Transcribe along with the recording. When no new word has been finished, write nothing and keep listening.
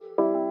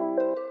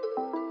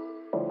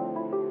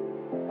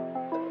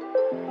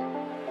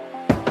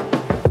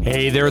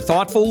Hey there,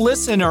 thoughtful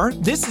listener.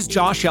 This is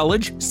Josh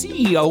Elledge,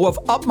 CEO of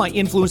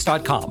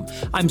UpMyInfluence.com.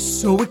 I'm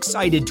so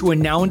excited to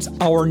announce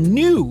our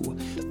new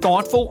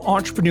Thoughtful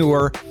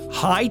Entrepreneur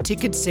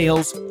high-ticket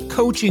sales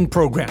coaching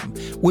program,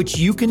 which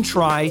you can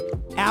try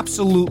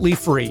absolutely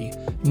free.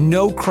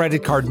 No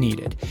credit card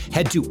needed.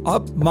 Head to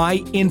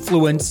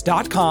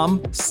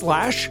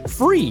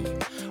UpMyInfluence.com/free.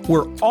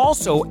 We're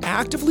also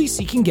actively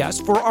seeking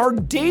guests for our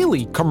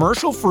daily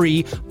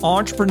commercial-free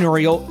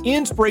entrepreneurial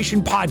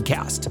inspiration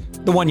podcast,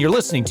 the one you're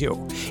listening to.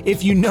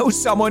 If you know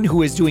someone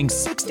who is doing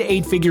 6 to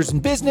 8 figures in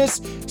business,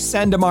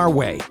 send them our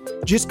way.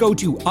 Just go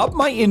to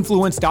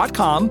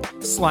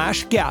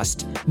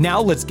UpMyInfluence.com/guest.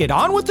 Now let's get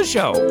on with the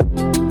show.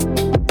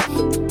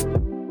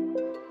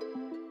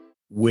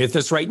 With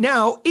us right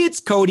now, it's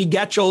Cody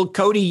Getchell.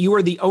 Cody, you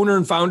are the owner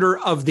and founder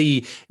of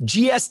the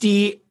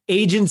GSD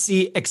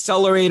Agency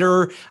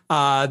Accelerator.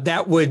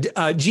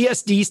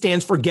 GSD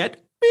stands for Get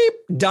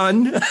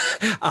Done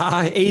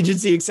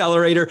Agency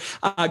Accelerator.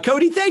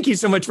 Cody, thank you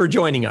so much for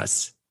joining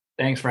us.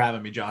 Thanks for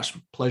having me, Josh.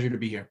 Pleasure to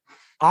be here.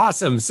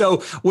 Awesome. So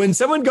when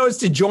someone goes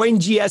to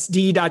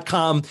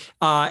joingsd.com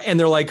and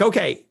they're like,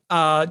 okay,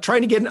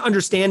 trying to get an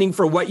understanding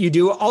for what you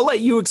do, I'll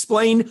let you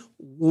explain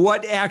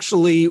what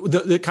actually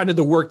the kind of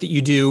the work that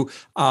you do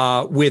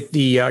with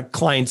the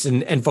clients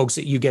and folks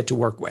that you get to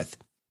work with.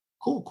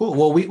 Cool.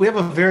 Well, we have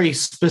a very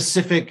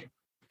specific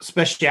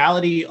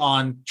specialty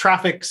on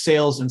traffic,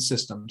 sales, and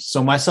systems.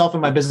 So myself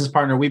and my business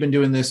partner, we've been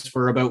doing this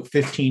for about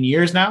 15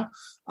 years now.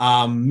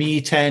 Me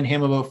 10,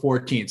 him about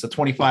 14, so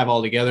 25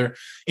 altogether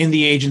in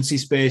the agency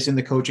space, in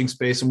the coaching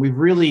space. And we've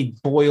really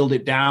boiled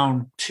it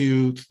down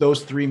to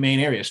those 3 main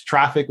areas: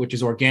 traffic, which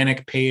is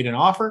organic, paid, and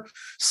offer;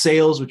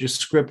 sales, which is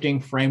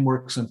scripting,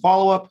 frameworks, and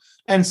follow-up;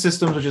 and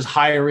systems, which is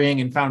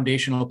hiring and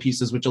foundational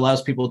pieces, which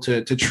allows people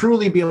to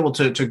truly be able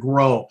to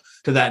grow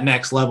to that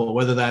next level,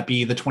 whether that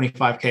be the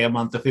 25K a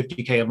month, the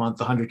 50K a month,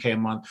 the 100K a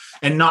month,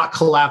 and not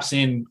collapse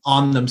in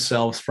on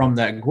themselves from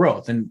that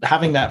growth. And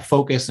having that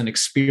focus and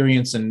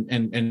experience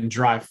and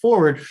drive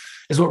forward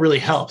is what really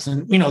helps.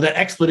 And, that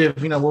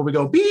expletive, where we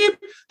go beep,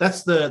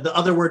 that's the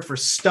other word for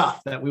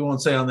stuff that we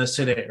won't say on this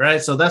today,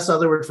 right? So that's the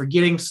other word for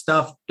getting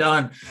stuff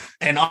done.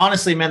 And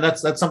honestly, man,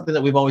 that's something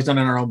that we've always done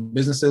in our own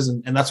businesses.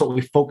 And that's what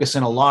we focus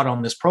in a lot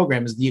on this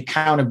program, is the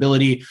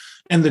accountability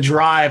and the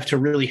drive to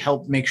really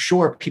help make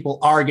sure people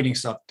are getting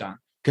stuff done,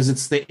 because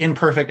it's the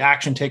imperfect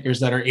action takers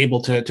that are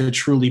able to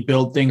truly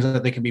build things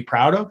that they can be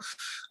proud of.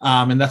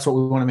 And that's what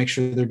we want to make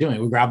sure they're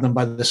doing. We grab them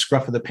by the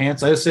scruff of the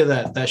pants. I just say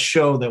that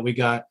show that we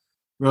got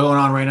going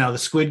on right now, the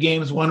Squid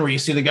Games one, where you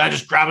see the guy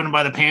just grabbing him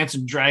by the pants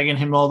and dragging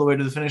him all the way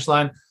to the finish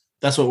line.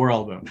 That's what we're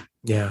all about.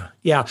 Yeah.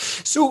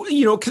 So,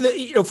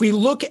 if we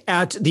look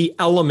at the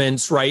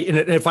elements, right, and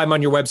if I'm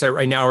on your website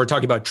right now, we're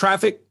talking about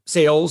traffic,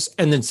 sales,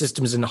 and then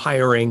systems and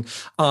hiring.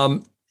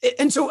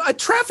 And so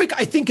traffic,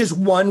 I think, is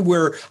one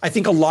where I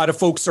think a lot of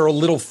folks are a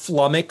little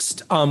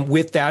flummoxed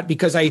with that,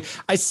 because I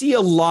see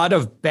a lot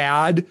of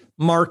bad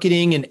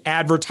marketing and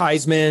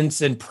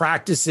advertisements and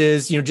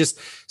practices, just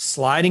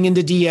sliding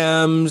into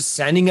DMs,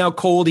 sending out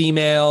cold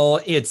email.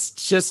 It's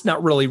just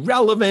not really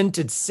relevant.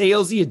 It's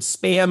salesy, it's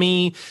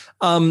spammy.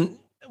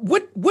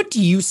 What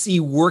do you see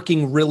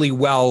working really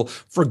well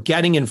for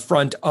getting in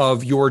front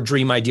of your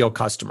dream ideal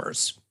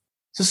customers?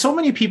 So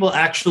many people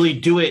actually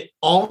do it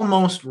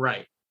almost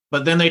right,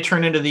 but then they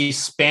turn into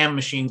these spam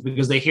machines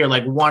because they hear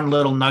like one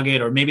little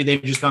nugget, or maybe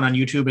they've just gone on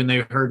YouTube and they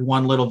heard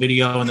one little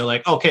video and they're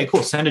like, okay,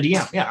 cool, send a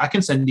DM. Yeah, I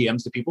can send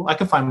DMs to people. I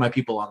can find my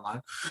people online.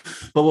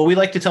 But what we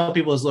like to tell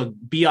people is, look,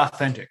 be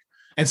authentic.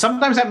 And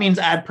sometimes that means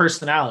add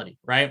personality,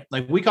 right?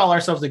 Like we call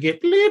ourselves the Get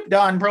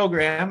Done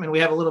program, and we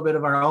have a little bit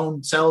of our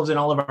own selves in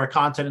all of our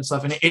content and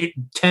stuff. And it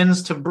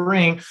tends to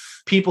bring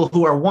people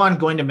who are, one,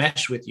 going to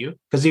mesh with you,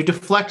 because you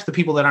deflect the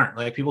people that aren't.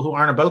 Like people who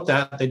aren't about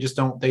that, they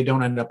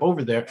don't end up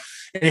over there.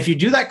 And if you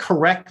do that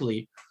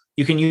correctly,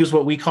 you can use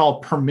what we call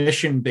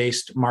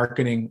permission-based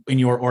marketing in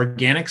your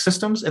organic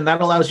systems. And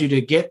that allows you to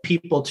get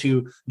people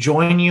to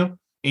join you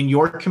in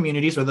your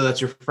communities, whether that's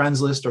your friends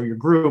list or your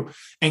group,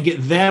 and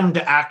get them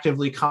to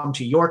actively come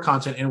to your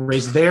content and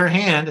raise their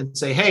hand and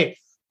say, hey,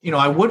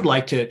 I would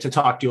like to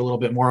talk to you a little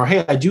bit more, or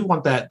hey, I do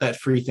want that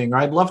free thing, or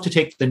I'd love to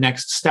take the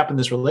next step in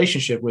this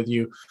relationship with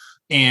you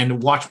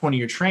and watch one of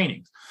your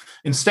trainings.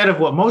 Instead of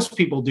what most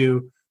people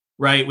do,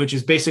 right, which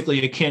is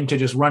basically akin to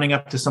just running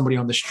up to somebody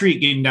on the street,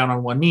 getting down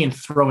on one knee and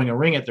throwing a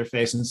ring at their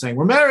face and saying,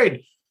 we're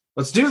married,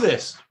 let's do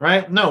this,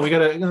 right? No, we got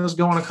to let's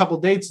go on a couple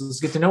dates.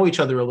 Let's get to know each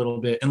other a little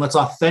bit. And let's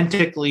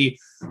authentically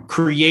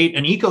create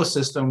an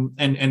ecosystem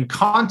and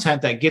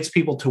content that gets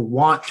people to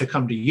want to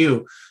come to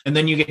you. And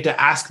then you get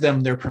to ask them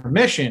their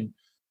permission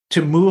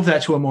to move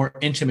that to a more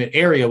intimate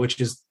area,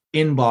 which is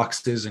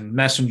inboxes and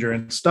Messenger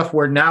and stuff,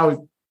 where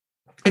now,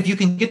 if you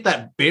can get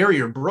that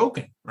barrier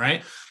broken,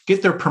 right,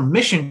 get their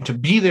permission to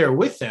be there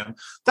with them,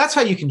 that's how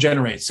you can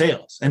generate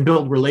sales and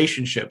build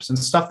relationships and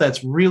stuff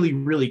that's really,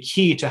 really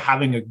key to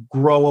having a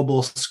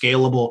growable,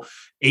 scalable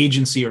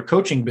agency or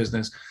coaching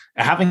business.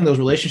 having those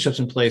relationships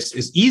in place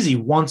is easy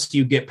once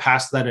you get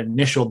past that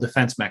initial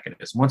defense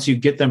mechanism. Once you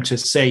get them to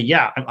say,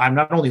 yeah, I'm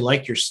not only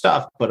like your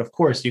stuff, but of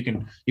course you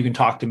can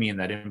talk to me in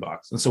that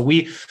inbox. And so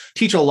we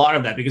teach a lot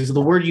of that, because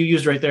the word you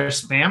used right there,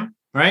 spam,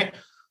 right?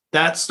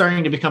 That's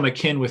starting to become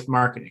akin with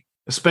marketing,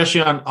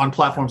 especially on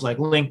platforms like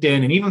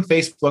LinkedIn and even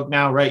Facebook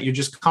now, right? You're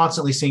just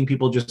constantly seeing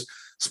people just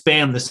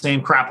spam the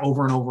same crap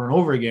over and over and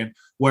over again.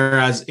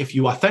 Whereas if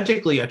you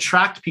authentically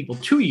attract people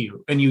to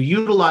you and you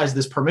utilize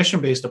this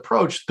permission-based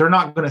approach, they're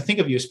not going to think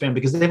of you as spam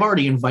because they've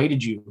already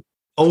invited you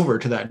over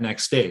to that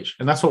next stage.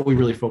 And that's what we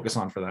really focus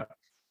on for that.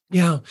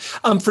 Yeah.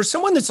 For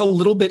someone that's a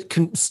little bit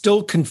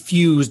still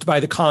confused by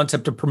the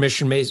concept of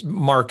permission-based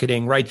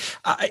marketing, right?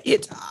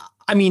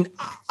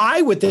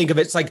 I would think of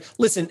it, it's like,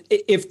 listen,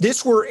 if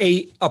this were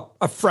a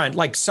friend,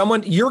 like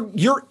someone,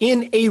 you're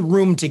in a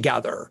room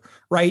together,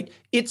 right?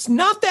 It's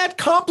not that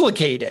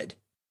complicated.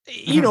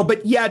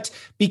 But yet,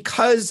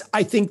 because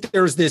I think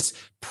there's this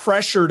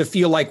pressure to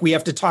feel like we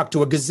have to talk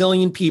to a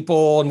gazillion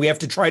people and we have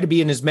to try to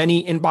be in as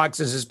many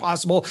inboxes as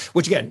possible,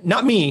 which again,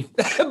 not me,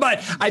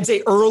 but I'd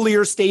say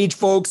earlier stage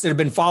folks that have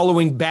been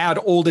following bad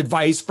old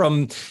advice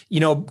from,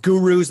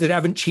 gurus that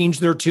haven't changed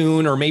their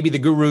tune, or maybe the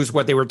gurus,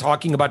 what they were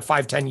talking about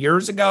 5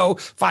 years ago.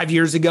 That's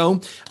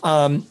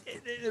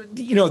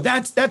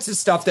the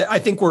stuff that I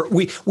think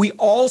we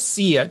all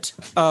see it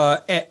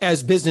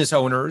as business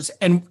owners,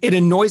 and it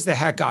annoys the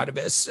heck out of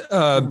us.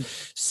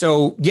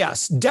 So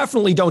yes,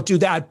 definitely don't do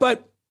that.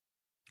 But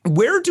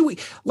where do we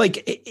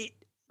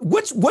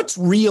what's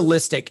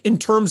realistic in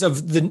terms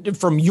of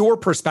from your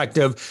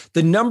perspective,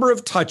 the number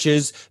of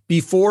touches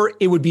before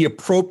it would be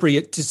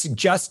appropriate to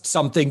suggest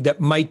something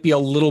that might be a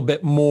little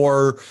bit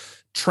more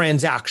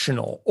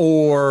transactional,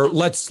 or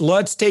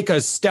let's take a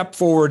step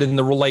forward in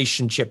the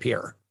relationship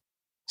here?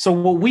 So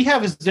what we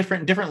have is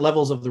different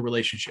levels of the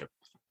relationship.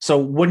 So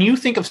when you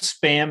think of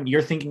spam,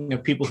 you're thinking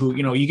of people who,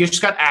 you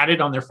just got added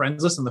on their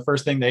friends list, and the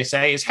first thing they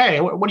say is, "Hey,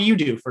 what do you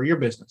do for your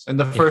business?" And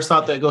the first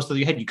thought that goes through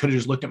your head, you could have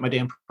just looked at my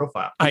damn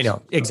profile. I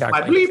know,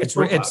 exactly. It's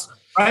right.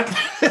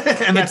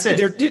 And that's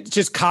it. It's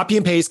just copy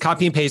and paste.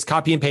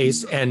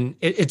 And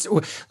it's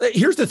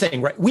here's the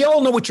thing, right? We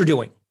all know what you're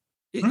doing.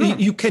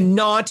 You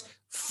cannot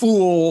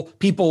fool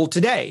people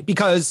today,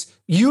 because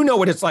you know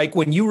what it's like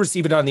when you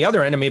receive it on the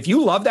other end. I mean, if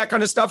you love that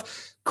kind of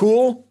stuff,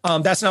 cool.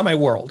 That's not my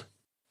world.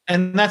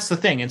 And that's the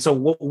thing. And so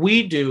what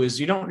we do is,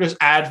 you don't just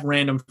add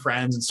random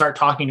friends and start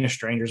talking to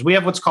strangers. We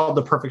have what's called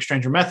the perfect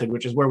stranger method,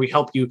 which is where we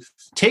help you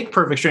take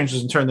perfect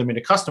strangers and turn them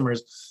into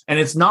customers. And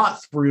it's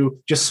not through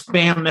just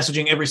spam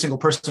messaging every single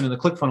person in the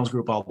ClickFunnels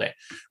group all day,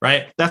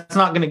 right? That's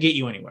not going to get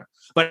you anywhere.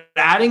 But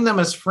adding them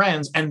as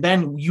friends and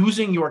then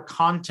using your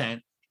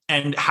content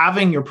and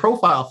having your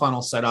profile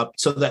funnel set up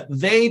so that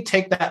they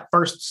take that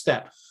first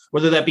step,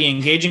 whether that be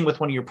engaging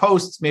with one of your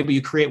posts. Maybe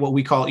you create what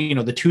we call, the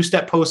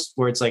 2-step post,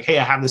 where it's like, hey,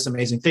 I have this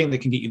amazing thing that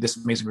can get you this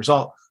amazing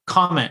result.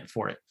 Comment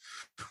for it.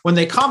 When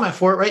they comment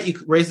for it, right,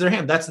 you raise their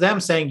hand. That's them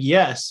saying,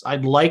 yes,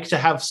 I'd like to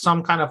have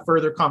some kind of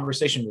further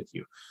conversation with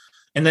you.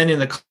 And then in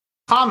the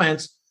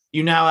comments,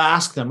 you now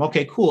ask them,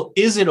 okay, cool.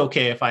 Is it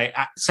okay if I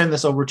send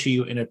this over to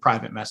you in a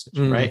private message,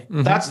 right?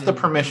 That's the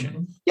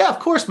permission. Yeah, of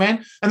course,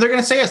 man. And they're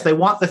going to say yes. They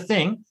want the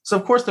thing. So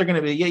of course they're going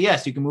to be,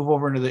 yes, you can move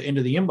over into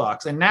the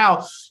inbox. And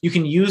now you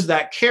can use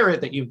that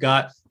carrot that you've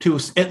got to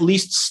at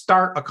least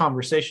start a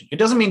conversation. It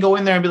doesn't mean go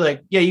in there and be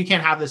like, yeah, you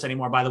can't have this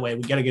anymore. By the way,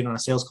 we got to get on a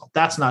sales call.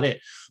 That's not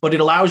it. But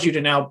it allows you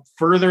to now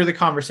further the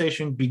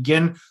conversation,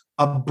 begin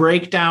a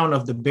breakdown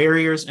of the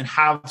barriers, and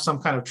have some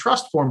kind of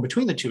trust form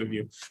between the two of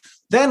you.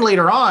 Then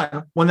later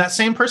on, when that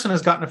same person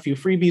has gotten a few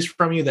freebies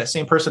from you, that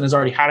same person has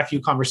already had a few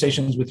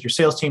conversations with your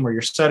sales team or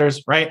your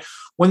setters, right?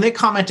 When they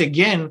comment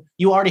again,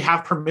 you already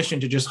have permission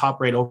to just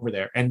hop right over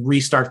there and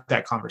restart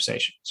that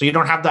conversation. So you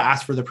don't have to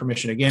ask for the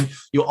permission again.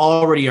 You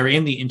already are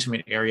in the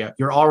intimate area.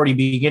 You're already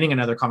beginning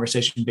another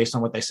conversation based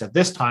on what they said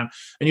this time.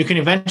 And you can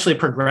eventually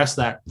progress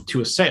that to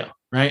a sale,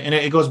 right? And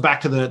it goes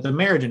back to the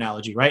marriage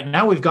analogy, right?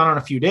 Now we've gone on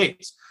a few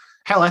dates.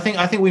 Hell, I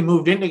think we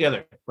moved in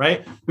together,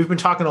 right? We've been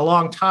talking a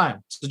long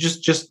time. So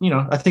just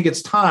I think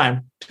it's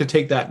time to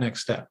take that next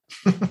step.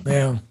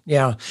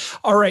 Yeah.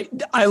 All right.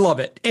 I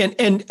love it.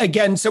 And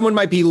again, someone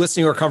might be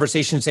listening to our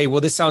conversation and say, well,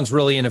 this sounds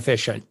really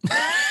inefficient.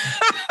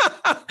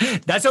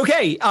 That's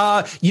okay.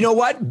 You know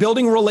what?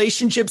 Building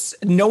relationships,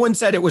 no one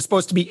said it was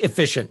supposed to be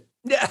efficient.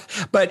 Yeah.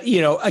 But,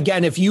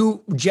 again, if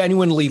you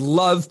genuinely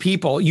love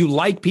people, you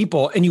like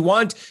people, and you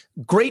want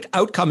great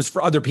outcomes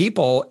for other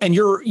people, and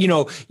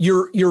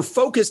you're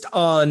focused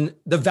on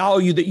the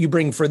value that you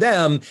bring for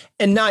them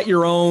and not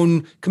your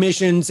own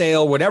commission,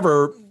 sale,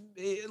 whatever.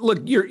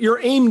 Look, you're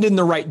aimed in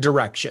the right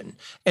direction,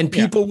 and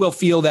people will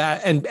feel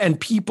that,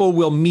 and people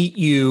will meet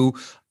you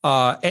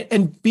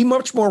and be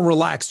much more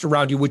relaxed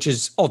around you, which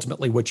is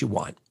ultimately what you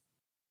want.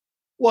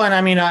 Well, and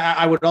I mean,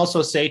 I would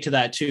also say to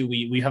that too,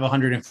 we have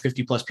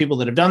 150 plus people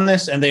that have done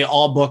this, and they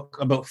all book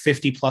about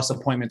 50 plus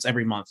appointments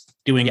every month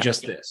doing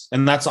just this.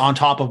 And that's on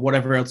top of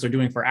whatever else they're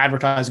doing for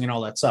advertising and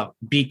all that stuff.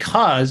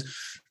 Because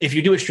if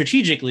you do it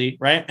strategically,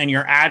 right, and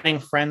you're adding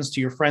friends to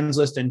your friends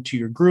list and to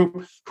your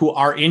group who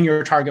are in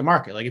your target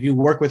market, like if you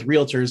work with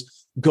realtors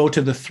go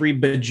to the 3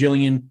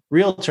 bajillion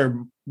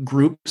realtor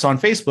groups on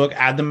Facebook,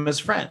 add them as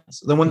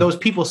friends. Then when those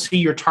people see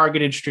your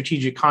targeted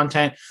strategic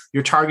content,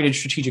 your targeted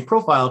strategic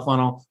profile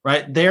funnel,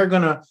 right, they're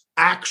going to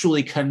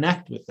actually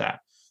connect with that.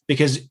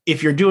 Because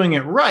if you're doing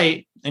it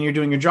right and you're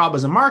doing your job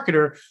as a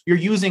marketer, you're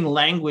using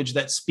language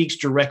that speaks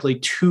directly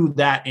to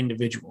that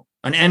individual,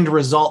 an end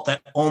result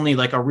that only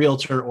like a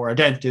realtor or a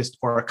dentist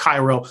or a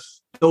chiro,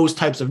 those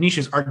types of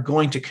niches are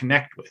going to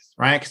connect with,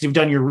 right? Because you've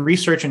done your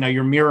research and now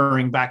you're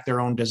mirroring back their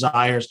own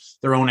desires,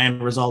 their own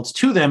end results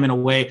to them in a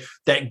way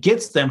that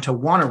gets them to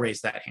want to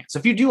raise that hand. So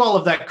if you do all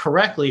of that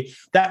correctly,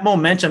 that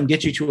momentum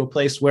gets you to a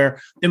place where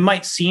it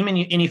might seem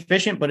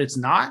inefficient, but it's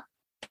not.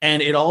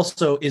 And it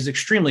also is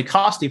extremely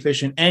cost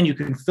efficient, and you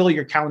can fill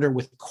your calendar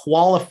with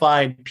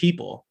qualified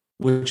people,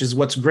 which is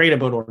what's great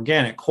about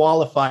organic,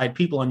 qualified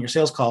people on your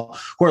sales call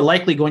who are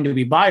likely going to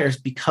be buyers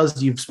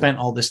because you've spent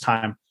all this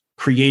time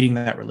creating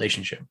that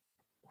relationship.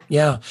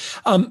 Yeah.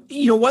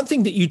 One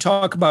thing that you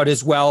talk about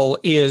as well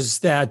is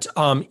that,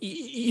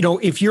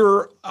 if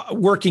you're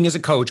working as a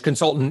coach,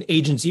 consultant,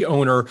 agency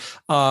owner,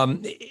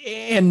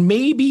 and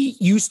maybe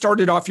you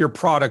started off your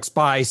products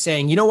by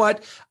saying, you know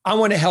what, I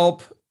want to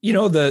help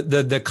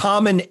the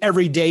common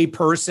everyday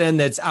person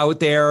that's out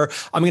there.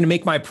 I'm going to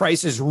make my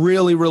prices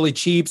really, really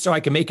cheap so I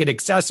can make it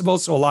accessible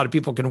so a lot of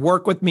people can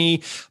work with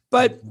me.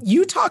 But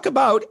you talk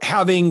about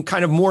having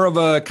kind of more of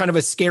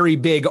a scary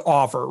big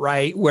offer,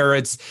 right? Where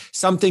it's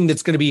something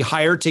that's going to be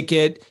higher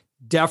ticket,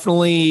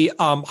 definitely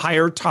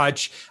higher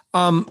touch.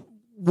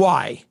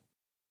 Why?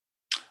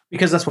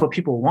 Because that's what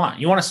people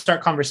want. You want to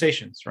start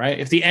conversations, right?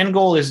 If the end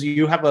goal is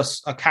you have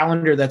a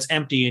calendar that's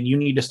empty and you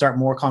need to start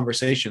more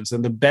conversations,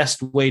 then the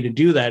best way to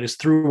do that is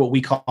through what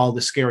we call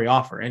the scary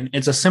offer. And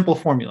it's a simple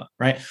formula,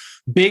 right?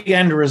 Big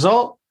end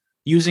result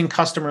using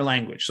customer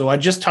language. So I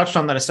just touched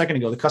on that a second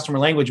ago. The customer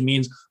language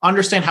means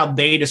understand how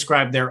they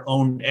describe their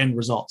own end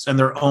results and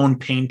their own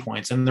pain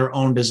points and their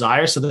own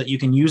desires so that you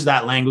can use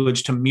that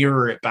language to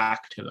mirror it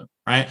back to them,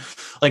 right?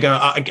 Like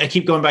I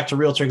keep going back to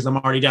realtor because I'm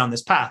already down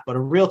this path, but a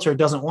realtor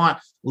doesn't want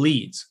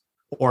leads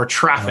or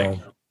traffic,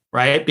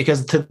 right?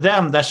 Because to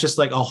them, that's just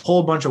like a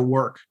whole bunch of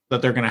work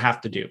that they're going to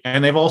have to do.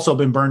 And they've also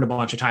been burned a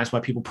bunch of times by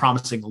people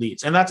promising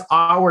leads. And that's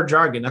our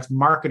jargon. That's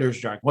marketers'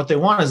 jargon. What they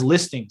want is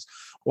listings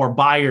or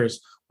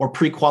buyers or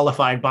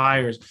pre-qualified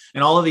buyers,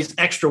 and all of these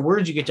extra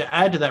words you get to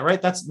add to that,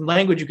 right? That's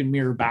language you can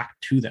mirror back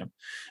to them.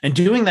 And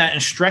doing that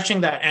and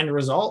stretching that end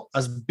result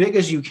as big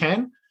as you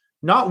can,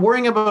 not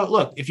worrying about,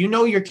 look, if you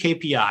know your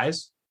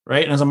KPIs,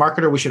 right? And as a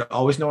marketer, we should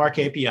always know our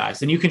KPIs.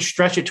 Then you can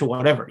stretch it to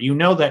whatever. You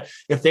know that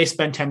if they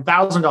spend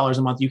 $10,000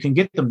 a month, you can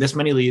get them this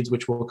many leads,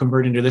 which will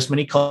convert into this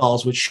many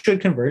calls, which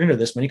should convert into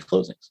this many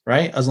closings,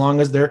 right? As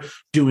long as they're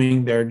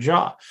doing their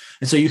job.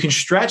 And so you can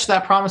stretch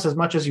that promise as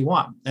much as you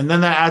want. And then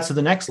that adds to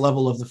the next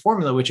level of the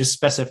formula, which is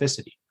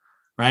specificity,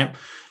 right?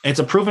 It's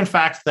a proven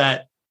fact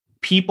that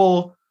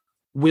people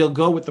will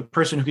go with the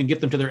person who can get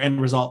them to their end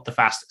result the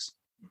fastest.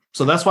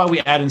 So that's why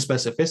we add in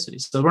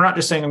specificity. So we're not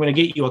just saying, I'm going to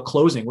get you a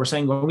closing. We're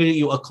saying, I'm going to get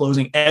you a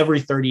closing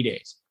every 30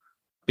 days.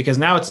 Because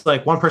now it's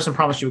like one person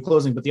promised you a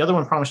closing, but the other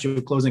one promised you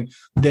a closing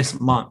this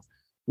month.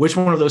 Which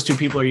one of those two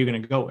people are you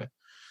going to go with?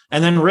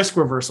 And then risk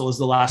reversal is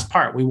the last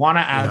part. We want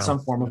to add some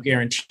form of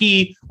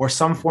guarantee or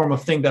some form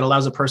of thing that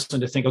allows a person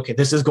to think, okay,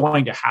 this is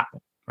going to happen,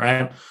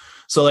 right?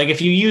 So like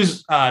if you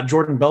use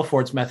Jordan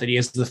Belfort's method, he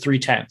has the 3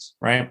 10s,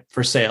 right,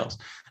 for sales.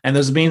 And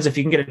this means if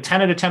you can get a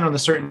 10 out of 10 on the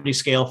certainty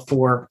scale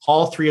for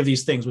all 3 of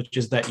these things, which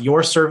is that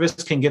your service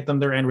can get them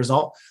their end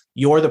result,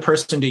 you're the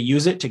person to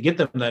use it to get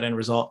them that end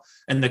result,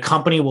 and the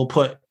company will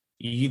put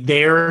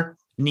their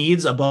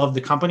needs above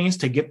the company's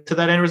to get to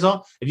that end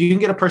result. If you can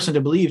get a person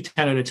to believe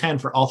 10 out of 10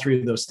 for all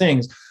 3 of those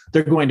things,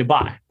 they're going to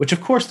buy, which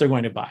of course they're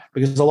going to buy,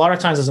 because a lot of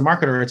times as a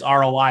marketer, it's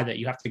ROI that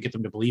you have to get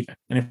them to believe in.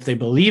 And if they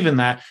believe in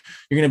that,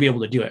 you're going to be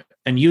able to do it.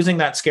 And using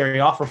that scary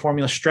offer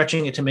formula,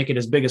 stretching it to make it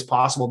as big as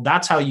possible,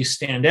 that's how you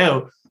stand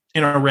out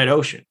in a red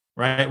ocean,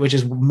 right? Which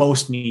is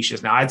most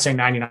niches. Now I'd say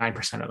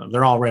 99% of them,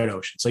 they're all red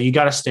ocean. So you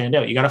got to stand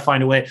out. You got to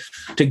find a way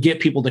to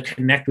get people to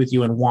connect with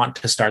you and want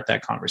to start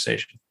that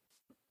conversation.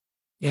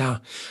 Yeah.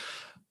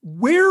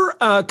 Where,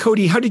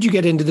 Cody, how did you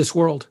get into this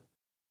world?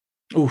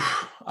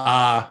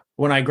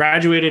 When I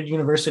graduated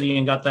university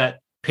and got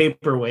that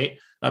paperweight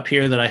up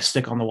here that I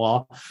stick on the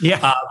wall.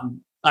 Yeah.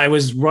 I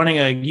was running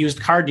a used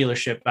car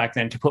dealership back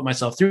then to put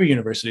myself through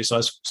university. So I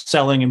was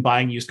selling and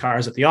buying used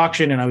cars at the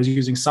auction, and I was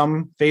using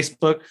some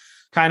Facebook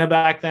kind of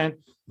back then.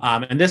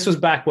 And this was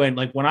back when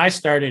I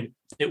started,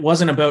 it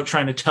wasn't about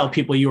trying to tell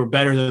people you were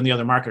better than the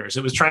other marketers.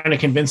 It was trying to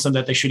convince them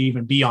that they should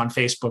even be on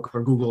Facebook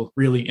or Google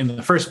really in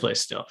the first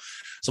place still.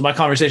 So my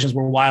conversations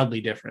were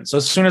wildly different. So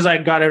as soon as I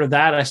got out of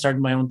that, I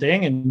started my own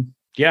thing. And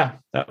yeah,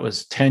 that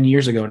was 10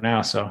 years ago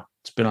now. So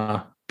it's been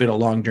a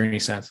long journey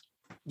since.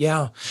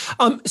 Yeah.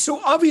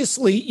 So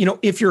obviously,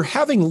 if you're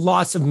having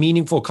lots of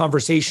meaningful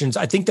conversations,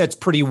 I think that's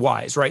pretty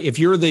wise, right? If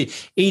you're the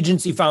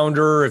agency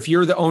founder, if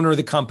you're the owner of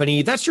the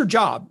company, that's your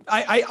job.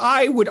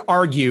 I would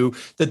argue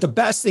that the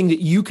best thing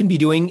that you can be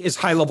doing is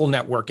high level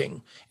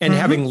networking and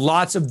having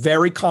lots of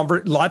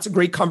lots of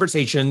great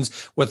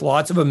conversations with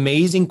lots of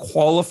amazing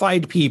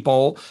qualified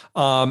people,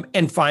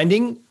 and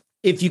finding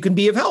if you can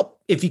be of help.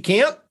 If you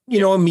can't,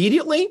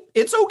 immediately,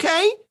 it's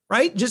okay.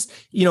 Right. Just,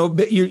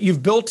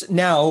 you've built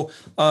now,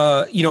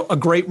 a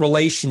great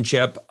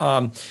relationship.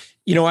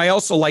 I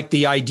also like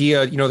the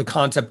idea, the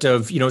concept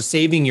of,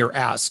 saving your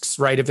asks,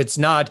 right? If it's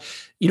not,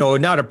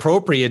 not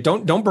appropriate,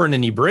 don't burn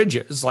any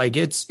bridges. Like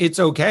it's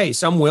okay.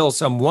 Some will,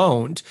 some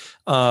won't.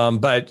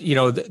 But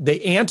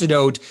the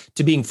antidote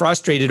to being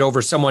frustrated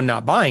over someone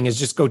not buying is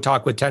just go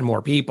talk with 10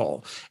 more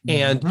people.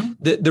 And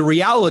the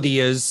reality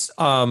is,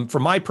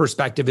 from my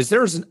perspective, is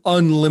there's an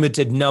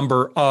unlimited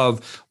number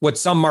of what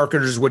some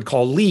marketers would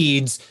call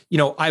leads.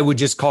 I would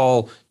just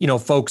call,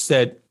 folks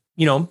that,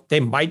 they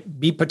might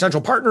be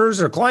potential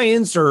partners or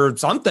clients or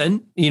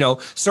something,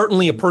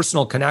 certainly a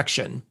personal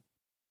connection.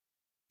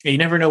 You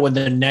never know when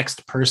the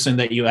next person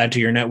that you add to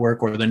your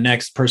network or the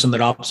next person that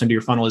opts into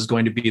your funnel is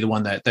going to be the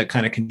one that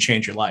kind of can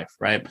change your life,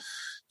 right?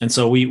 And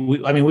so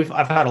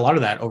I've had a lot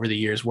of that over the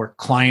years where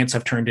clients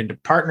have turned into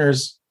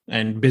partners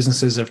and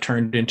businesses have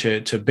turned into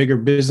bigger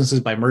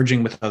businesses by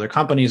merging with other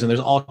companies. And there's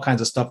all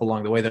kinds of stuff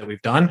along the way that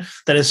we've done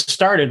that has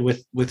started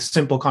with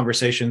simple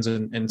conversations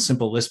and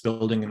simple list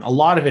building. And a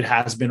lot of it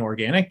has been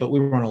organic, but we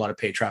run a lot of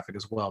paid traffic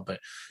as well. But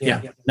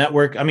yeah.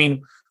 Network.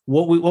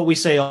 What we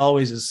say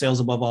always is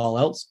sales above all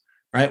else.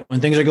 Right? When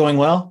things are going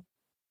well,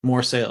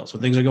 more sales.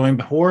 When things are going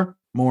poor,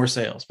 more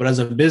sales. But as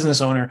a business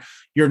owner,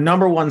 your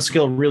number one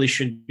skill really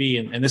should be,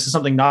 and this is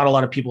something not a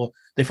lot of people,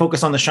 they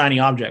focus on the shiny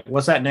object.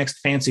 What's that next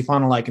fancy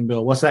funnel I can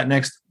build? What's that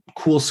next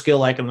cool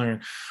skill I can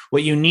learn?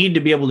 What you need to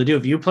be able to do,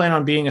 if you plan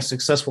on being a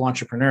successful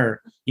entrepreneur,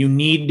 you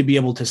need to be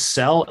able to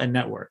sell and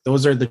network.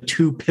 Those are the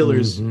two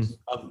pillars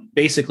of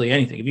basically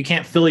anything. If you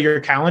can't fill your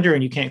calendar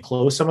and you can't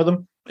close some of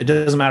them, it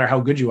doesn't matter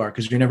how good you are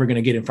because you're never going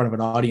to get in front of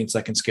an audience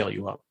that can scale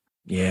you up.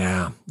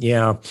 Yeah.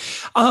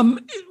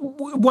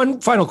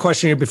 One final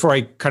question here before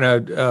I kind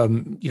of,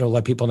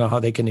 let people know how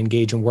they can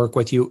engage and work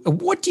with you.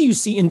 What do you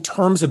see in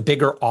terms of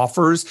bigger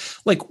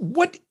offers? Like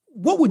what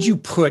would you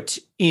put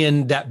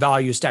in that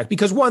value stack?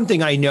 Because one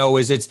thing I know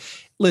is it's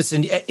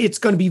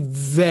going to be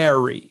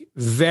very,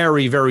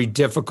 very, very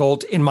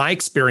difficult in my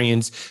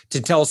experience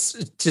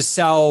to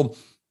sell,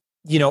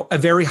 a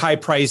very high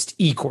priced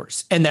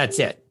e-course, and that's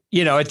it.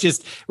 It's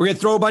just, we're going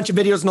to throw a bunch of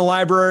videos in the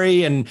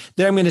library and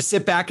then I'm going to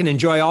sit back and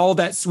enjoy all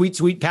that sweet,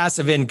 sweet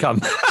passive income.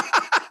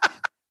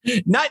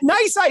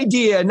 Nice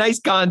idea,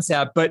 nice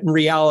concept, but in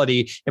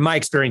reality, in my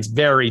experience,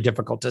 very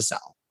difficult to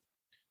sell.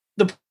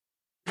 The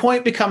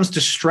point becomes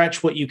to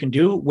stretch what you can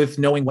do with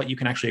knowing what you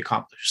can actually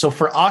accomplish. So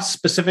for us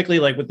specifically,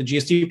 like with the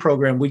GSD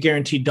program, we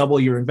guarantee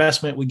double your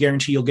investment. We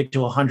guarantee you'll get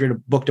to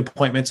 100 booked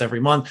appointments every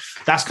month.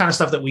 That's kind of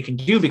stuff that we can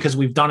do because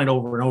we've done it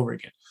over and over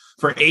again.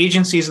 For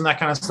agencies and that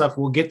kind of stuff,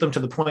 we'll get them to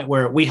the point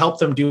where we help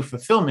them do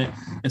fulfillment.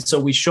 And so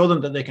we show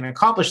them that they can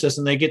accomplish this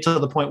and they get to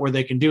the point where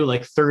they can do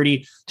like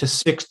 30 to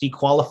 60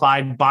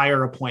 qualified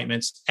buyer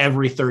appointments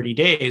every 30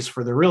 days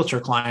for the realtor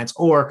clients,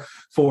 or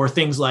for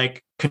things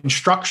like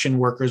construction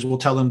workers, we'll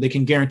tell them they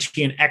can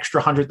guarantee an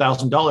extra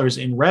 $100,000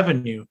 in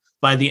revenue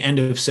by the end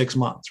of 6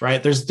 months,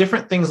 right? There's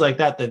different things like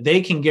that they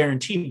can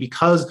guarantee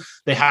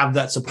because they have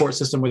that support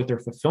system with their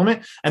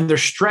fulfillment and they're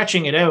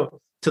stretching it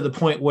out to the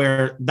point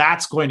where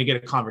that's going to get a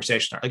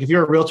conversation started. Like if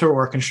you're a realtor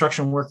or a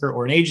construction worker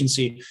or an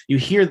agency, you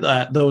hear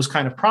those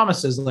kind of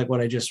promises, like what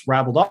I just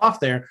rabbled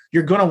off there,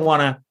 you're going to want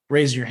to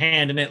raise your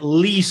hand and at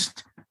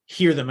least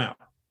hear them out.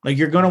 Like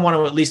you're going to want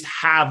to at least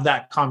have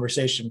that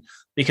conversation,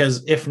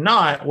 because if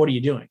not, what are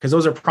you doing? Because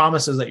those are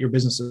promises that your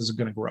businesses are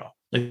going to grow.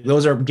 Like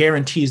those are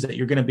guarantees that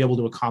you're going to be able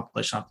to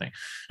accomplish something.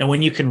 And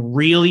when you can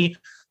really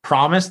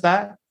promise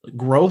that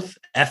growth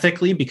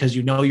ethically, because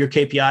you know your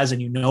KPIs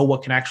and you know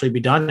what can actually be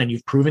done and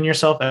you've proven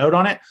yourself out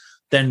on it,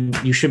 then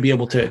you should be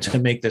able to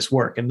make this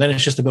work. And then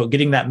it's just about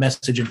getting that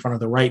message in front of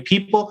the right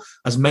people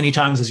as many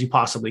times as you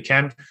possibly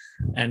can.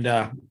 And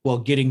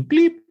getting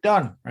bleep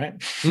done, right?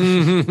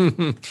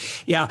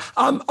 Yeah.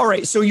 All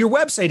right. So your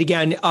website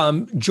again,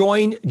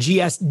 joingsd.com.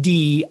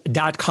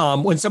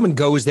 When someone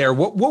goes there,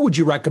 what would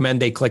you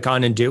recommend they click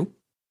on and do?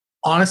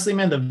 Honestly,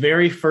 man, the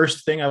very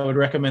first thing I would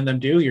recommend them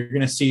do, you're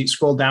going to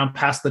scroll down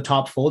past the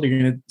top fold. You're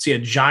going to see a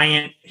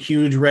giant,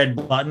 huge red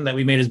button that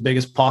we made as big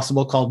as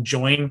possible called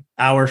Join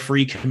Our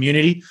Free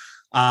Community.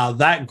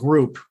 That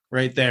group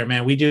right there,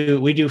 man, we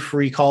do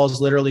free calls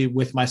literally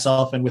with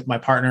myself and with my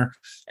partner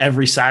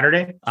every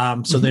Saturday.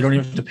 So they don't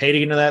even have to pay to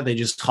get into that. They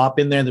just hop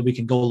in there that we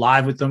can go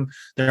live with them.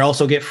 They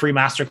also get free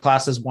master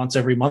classes once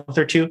every month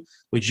or two.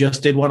 We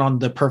just did one on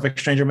the perfect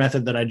stranger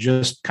method that I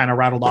just kind of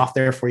rattled off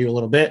there for you a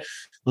little bit.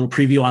 Little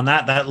preview on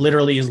that. That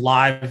literally is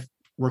live,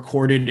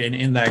 recorded, and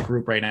in that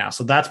group right now.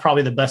 So that's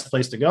probably the best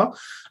place to go.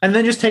 And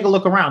then just take a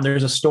look around.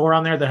 There's a store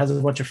on there that has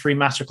a bunch of free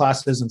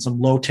masterclasses and some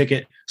low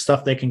ticket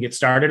stuff they can get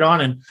started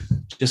on and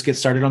just get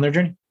started on their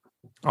journey.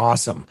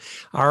 Awesome.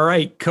 All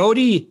right.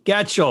 Cody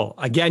Getchell,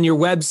 again, your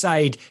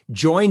website,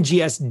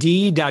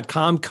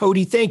 joingsd.com.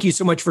 Cody, thank you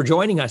so much for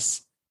joining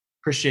us.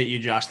 Appreciate you,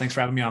 Josh. Thanks for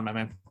having me on, my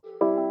man.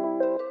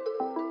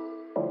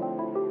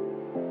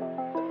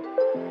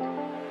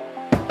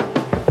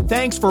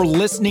 Thanks for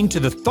listening to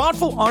the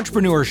Thoughtful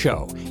Entrepreneur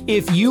Show.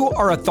 If you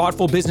are a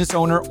thoughtful business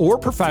owner or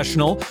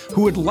professional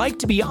who would like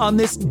to be on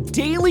this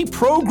daily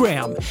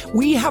program,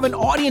 we have an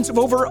audience of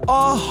over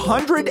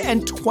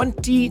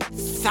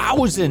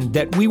 120,000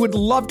 that we would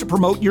love to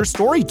promote your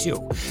story to.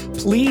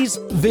 Please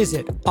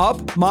visit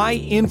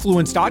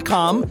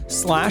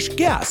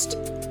upmyinfluence.com/guest.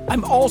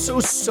 I'm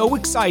also so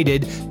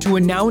excited to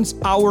announce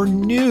our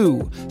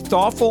new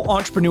Thoughtful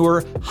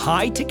Entrepreneur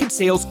high-ticket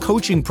sales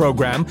coaching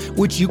program,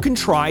 which you can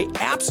try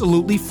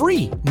absolutely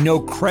free. No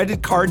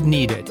credit card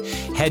needed.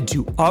 Head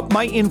to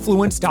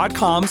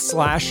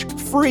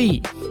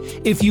upmyinfluence.com/free.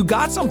 If you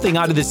got something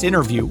out of this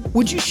interview,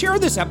 would you share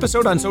this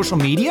episode on social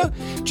media?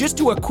 Just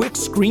do a quick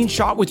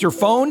screenshot with your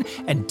phone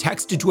and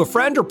text it to a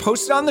friend or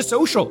post it on the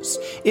socials.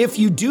 If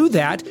you do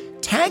that,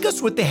 tag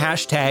us with the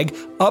hashtag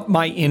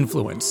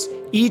UpMyInfluence.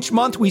 Each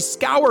month, we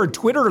scour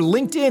Twitter,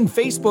 LinkedIn,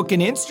 Facebook,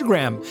 and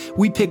Instagram.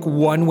 We pick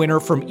one winner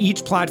from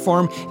each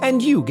platform,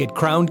 and you get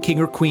crowned king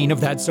or queen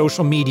of that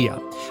social media.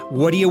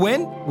 What do you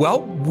win?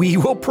 Well, we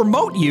will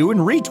promote you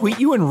and retweet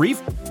you and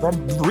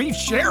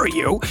reshare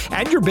you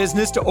and your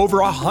business to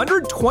over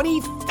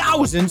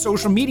 120,000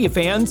 social media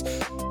fans,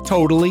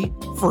 totally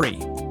free.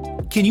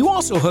 Can you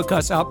also hook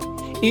us up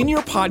in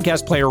your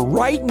podcast player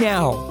right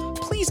now?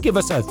 Please give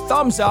us a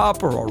thumbs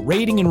up or a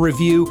rating and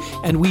review,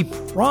 and we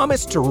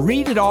promise to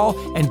read it all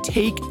and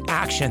take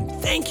action.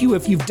 Thank you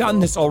if you've done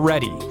this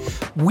already.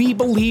 We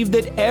believe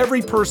that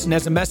every person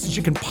has a message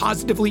that can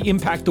positively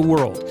impact the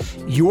world.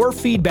 Your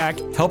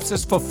feedback helps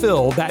us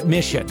fulfill that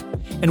mission.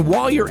 And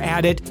while you're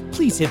at it,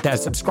 please hit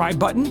that subscribe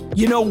button.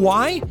 You know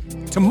why?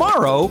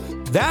 Tomorrow,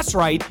 that's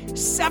right,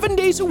 7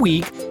 days a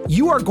week,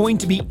 you are going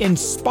to be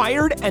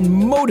inspired and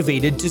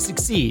motivated to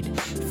succeed.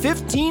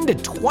 15 to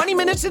 20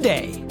 minutes a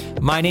day.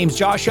 My name's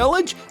Josh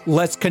Elledge.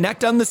 Let's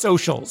connect on the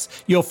socials.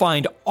 You'll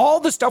find all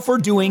the stuff we're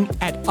doing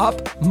at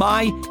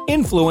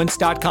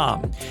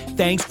upmyinfluence.com.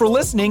 Thanks for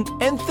listening,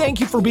 and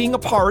thank you for being a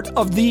part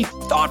of the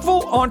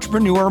Thoughtful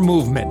Entrepreneur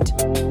Movement.